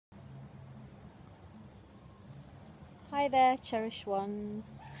Hi there, Cherish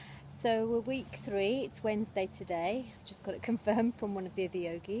ones. So we're week 3, it's Wednesday today. I've just got it confirmed from one of the other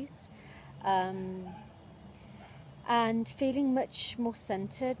yogis. And feeling much more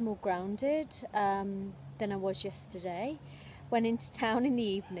centred, more grounded than I was yesterday. Went into town in the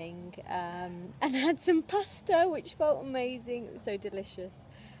evening and had some pasta, which felt amazing. It was so delicious,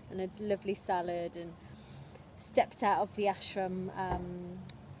 and a lovely salad, and stepped out of the ashram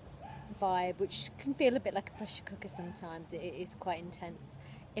vibe, which can feel a bit like a pressure cooker sometimes. It is quite intense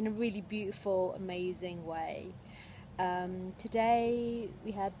in a really beautiful, amazing way. Today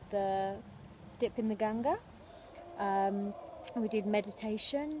we had the dip in the Ganga. We did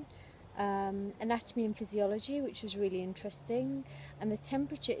meditation, anatomy and physiology, which was really interesting, and the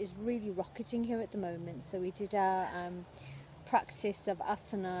temperature is really rocketing here at the moment, so we did our practice of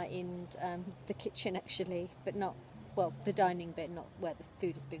asana in the kitchen actually, but not, well, the dining bit, not where the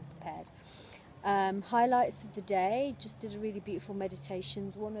food is being prepared. Highlights of the day, just did a really beautiful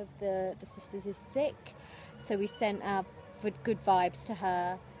meditation. One of the sisters is sick, so we sent our good vibes to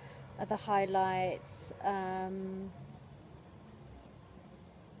her. Other highlights, having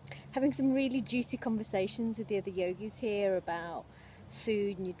some really juicy conversations with the other yogis here about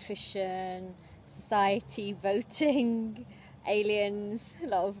food, nutrition, society, voting, aliens, a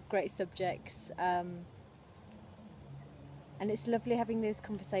lot of great subjects. And it's lovely having those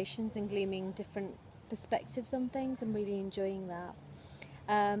conversations and gleaming different perspectives on things. I'm really enjoying that.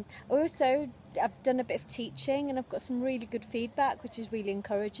 I've done a bit of teaching and I've got some really good feedback, which is really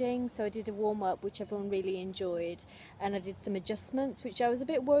encouraging. So I did a warm-up, which everyone really enjoyed, and I did some adjustments, which I was a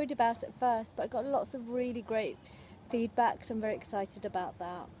bit worried about at first, but I got lots of really great feedback, so I'm very excited about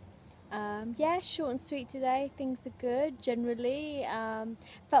that. Yeah, short and sweet today. Things are good generally.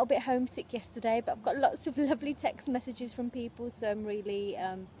 Felt a bit homesick yesterday, but I've got lots of lovely text messages from people, so I'm really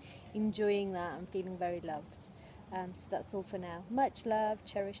enjoying that and feeling very loved. So that's all for now. Much love,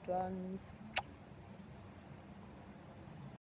 cherished ones.